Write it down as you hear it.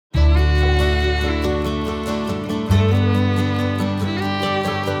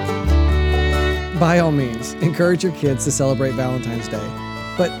By all means, encourage your kids to celebrate Valentine's Day,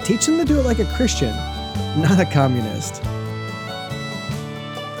 but teach them to do it like a Christian, not a communist.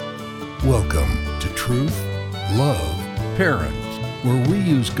 Welcome to Truth, Love, Parents, where we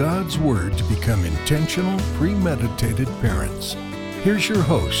use God's Word to become intentional, premeditated parents. Here's your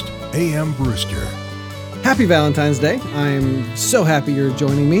host, A.M. Brewster. Happy Valentine's Day. I'm so happy you're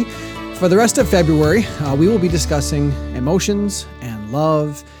joining me. For the rest of February, we will be discussing emotions and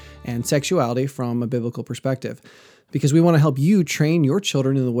love and sexuality from a biblical perspective, because we want to help you train your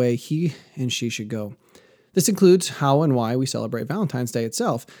children in the way he and she should go. This includes how and why we celebrate Valentine's Day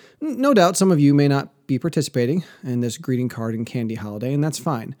itself. No doubt some of you may not be participating in this greeting card and candy holiday, and that's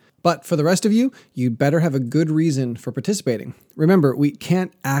fine. But for the rest of you, you'd better have a good reason for participating. Remember, we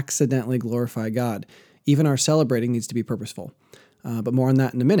can't accidentally glorify God. Even our celebrating needs to be purposeful. But more on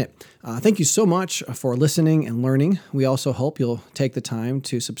that in a minute. Thank you so much for listening and learning. We also hope you'll take the time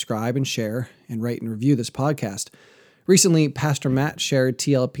to subscribe and share and rate and review this podcast. Recently, Pastor Matt shared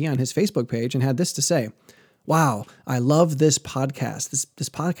TLP on his Facebook page and had this to say: "Wow, I love this podcast. This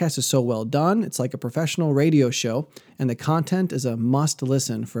podcast is so well done. It's like a professional radio show, and the content is a must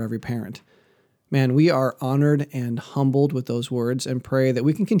listen for every parent." Man, we are honored and humbled with those words and pray that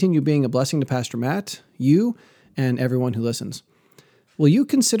we can continue being a blessing to Pastor Matt, you, and everyone who listens. Will you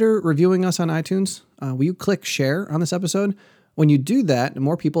consider reviewing us on iTunes? Will you click share on this episode? When you do that,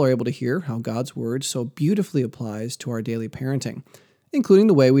 more people are able to hear how God's Word so beautifully applies to our daily parenting, including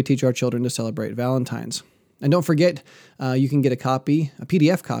the way we teach our children to celebrate Valentine's. And don't forget, you can get a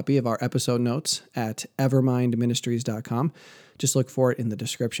PDF copy of our episode notes at evermindministries.com. Just look for it in the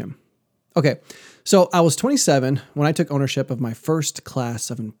description. Okay, so I was 27 when I took ownership of my first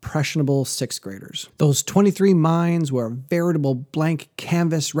class of impressionable sixth graders. Those 23 minds were a veritable blank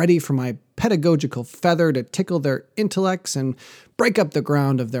canvas ready for my pedagogical feather to tickle their intellects and break up the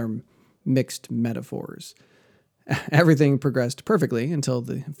ground of their mixed metaphors. Everything progressed perfectly until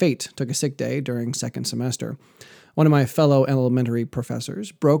the fate took a sick day during second semester. One of my fellow elementary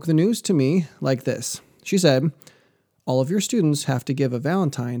professors broke the news to me like this. She said, "All of your students have to give a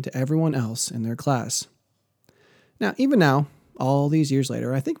Valentine to everyone else in their class." Now, even now, all these years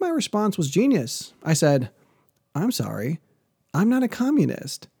later, I think my response was genius. I said, "I'm sorry, I'm not a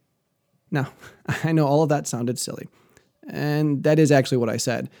communist." Now, I know all of that sounded silly, and that is actually what I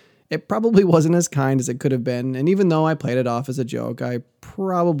said. It probably wasn't as kind as it could have been, and even though I played it off as a joke, I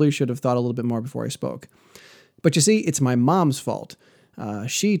probably should have thought a little bit more before I spoke. But you see, it's my mom's fault.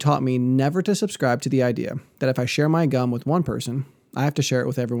 She taught me never to subscribe to the idea that if I share my gum with one person, I have to share it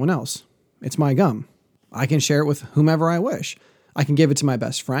with everyone else. It's my gum. I can share it with whomever I wish. I can give it to my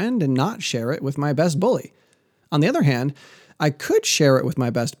best friend and not share it with my best bully. On the other hand, I could share it with my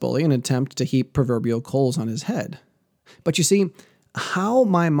best bully and attempt to heap proverbial coals on his head. But you see, how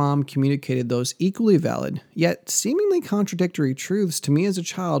my mom communicated those equally valid, yet seemingly contradictory truths to me as a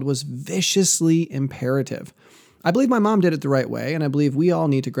child was viciously imperative. I believe my mom did it the right way, and I believe we all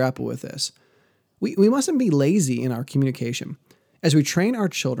need to grapple with this. We mustn't be lazy in our communication. As we train our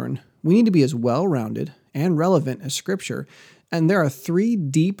children, we need to be as well-rounded and relevant as Scripture, and there are 3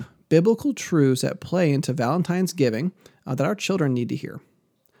 deep biblical truths at play into Valentine's giving that our children need to hear.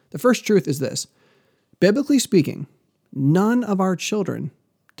 The first truth is this: biblically speaking, none of our children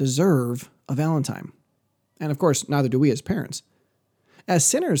deserve a Valentine. And of course, neither do we as parents. As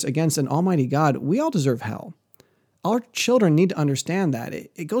sinners against an almighty God, we all deserve hell. Our children need to understand that.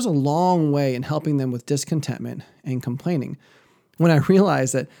 It goes a long way in helping them with discontentment and complaining. When I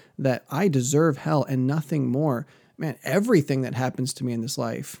realize that I deserve hell and nothing more, man, everything that happens to me in this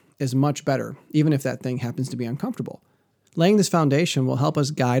life is much better, even if that thing happens to be uncomfortable. Laying this foundation will help us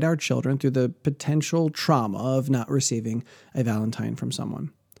guide our children through the potential trauma of not receiving a Valentine from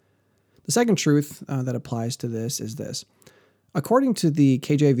someone. The second truth that applies to this is this. According to the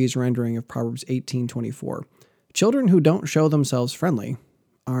KJV's rendering of Proverbs 18:24, children who don't show themselves friendly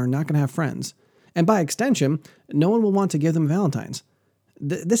are not going to have friends. And by extension, no one will want to give them Valentines.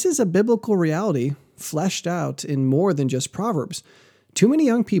 This is a biblical reality fleshed out in more than just Proverbs. Too many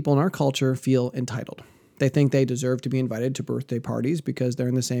young people in our culture feel entitled. They think they deserve to be invited to birthday parties because they're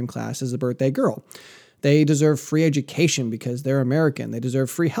in the same class as the birthday girl. They deserve free education because they're American. They deserve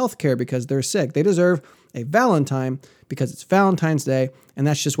free health care because they're sick. They deserve a Valentine because it's Valentine's Day, and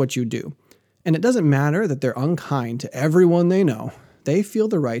that's just what you do. And it doesn't matter that they're unkind to everyone they know. They feel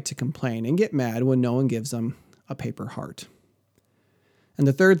the right to complain and get mad when no one gives them a paper heart. And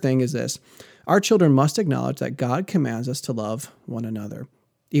the third thing is this. Our children must acknowledge that God commands us to love one another,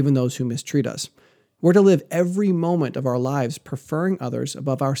 even those who mistreat us. We're to live every moment of our lives preferring others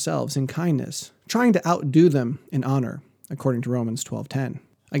above ourselves in kindness, trying to outdo them in honor, according to Romans 12:10.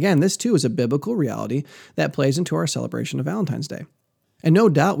 Again, this too is a biblical reality that plays into our celebration of Valentine's Day. And no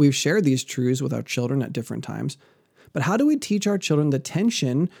doubt we've shared these truths with our children at different times. But how do we teach our children the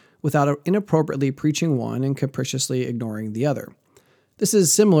tension without inappropriately preaching one and capriciously ignoring the other? This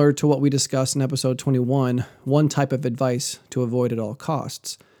is similar to what we discussed in episode 21, one type of advice to avoid at all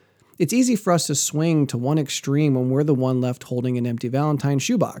costs. It's easy for us to swing to one extreme when we're the one left holding an empty Valentine's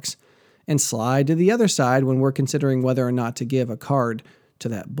shoebox, and slide to the other side when we're considering whether or not to give a card to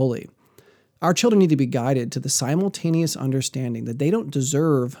that bully. Our children need to be guided to the simultaneous understanding that they don't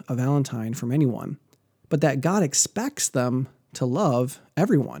deserve a Valentine from anyone, but that God expects them to love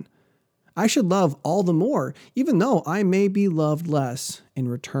everyone. I should love all the more, even though I may be loved less in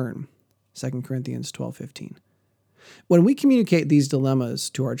return. 2 Corinthians 12:15. When we communicate these dilemmas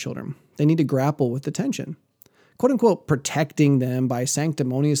to our children, they need to grapple with the tension. Quote-unquote, protecting them by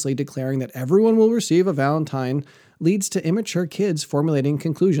sanctimoniously declaring that everyone will receive a Valentine leads to immature kids formulating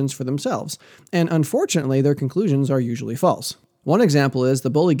conclusions for themselves. And unfortunately, their conclusions are usually false. One example is the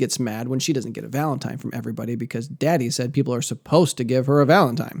bully gets mad when she doesn't get a Valentine from everybody because daddy said people are supposed to give her a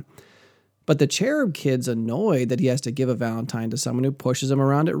Valentine. But the cherub kid's annoyed that he has to give a Valentine to someone who pushes him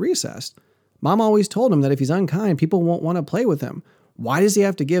around at recess. Mom always told him that if he's unkind, people won't want to play with him. Why does he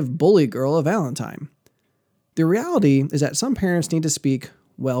have to give bully girl a Valentine? The reality is that some parents need to speak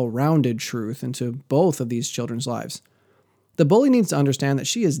well-rounded truth into both of these children's lives. The bully needs to understand that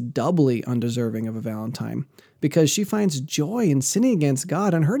she is doubly undeserving of a Valentine because she finds joy in sinning against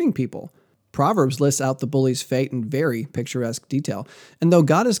God and hurting people. Proverbs lists out the bully's fate in very picturesque detail, and though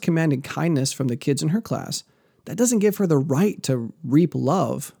God has commanded kindness from the kids in her class, that doesn't give her the right to reap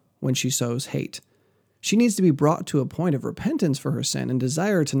love when she sows hate. She needs to be brought to a point of repentance for her sin and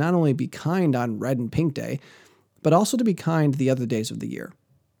desire to not only be kind on Red and Pink Day, but also to be kind the other days of the year.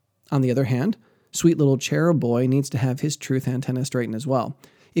 On the other hand, sweet little cherub boy needs to have his truth antenna straightened as well.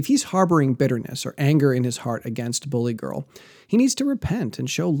 If he's harboring bitterness or anger in his heart against bully girl, he needs to repent and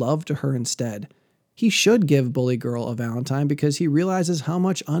show love to her instead. He should give bully girl a Valentine because he realizes how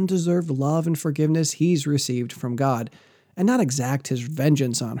much undeserved love and forgiveness he's received from God, and not exact his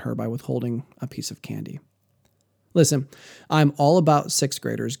vengeance on her by withholding a piece of candy. Listen, I'm all about sixth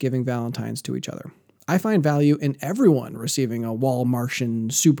graders giving Valentines to each other. I find value in everyone receiving a Walmartian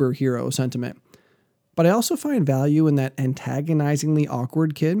superhero sentiment. But I also find value in that antagonizingly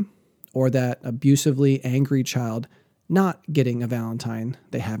awkward kid or that abusively angry child not getting a Valentine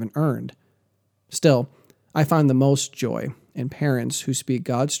they haven't earned. Still, I find the most joy in parents who speak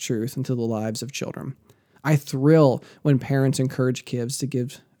God's truth into the lives of children. I thrill when parents encourage kids to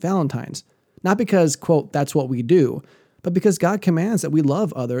give Valentines, not because, quote, that's what we do, but because God commands that we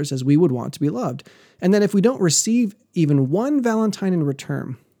love others as we would want to be loved, and that if we don't receive even one Valentine in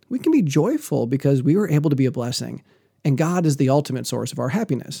return, we can be joyful because we were able to be a blessing, and God is the ultimate source of our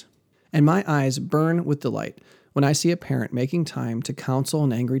happiness. And my eyes burn with delight when I see a parent making time to counsel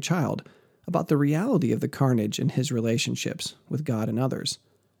an angry child about the reality of the carnage in his relationships with God and others.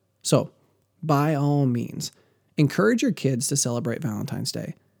 So, by all means, encourage your kids to celebrate Valentine's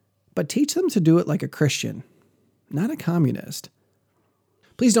Day, but teach them to do it like a Christian, not a communist.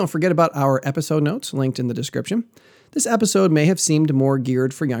 Please don't forget about our episode notes linked in the description. This episode may have seemed more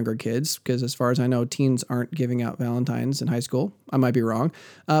geared for younger kids, because as far as I know, teens aren't giving out Valentines in high school. I might be wrong.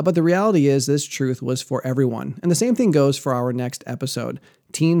 But the reality is this truth was for everyone. And the same thing goes for our next episode,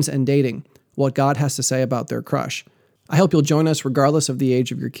 Teens and Dating, what God has to say about their crush. I hope you'll join us regardless of the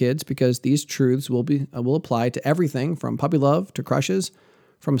age of your kids, because these truths will apply to everything from puppy love to crushes,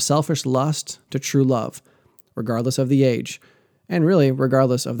 from selfish lust to true love, regardless of the age. And really,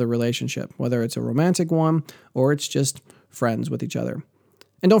 regardless of the relationship, whether it's a romantic one or it's just friends with each other.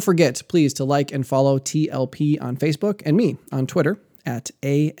 And don't forget, please, to like and follow TLP on Facebook and me on Twitter at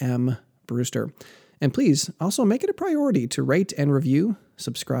 @AMBrewster. And please, also make it a priority to rate and review,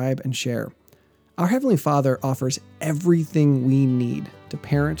 subscribe, and share. Our Heavenly Father offers everything we need to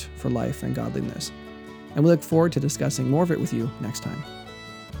parent for life and godliness. And we look forward to discussing more of it with you next time.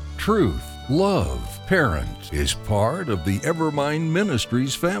 Truth, love, parent is part of the Evermind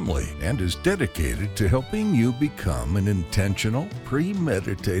Ministries family and is dedicated to helping you become an intentional,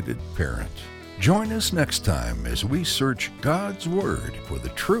 premeditated parent. Join us next time as we search God's Word for the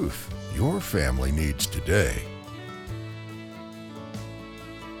truth your family needs today.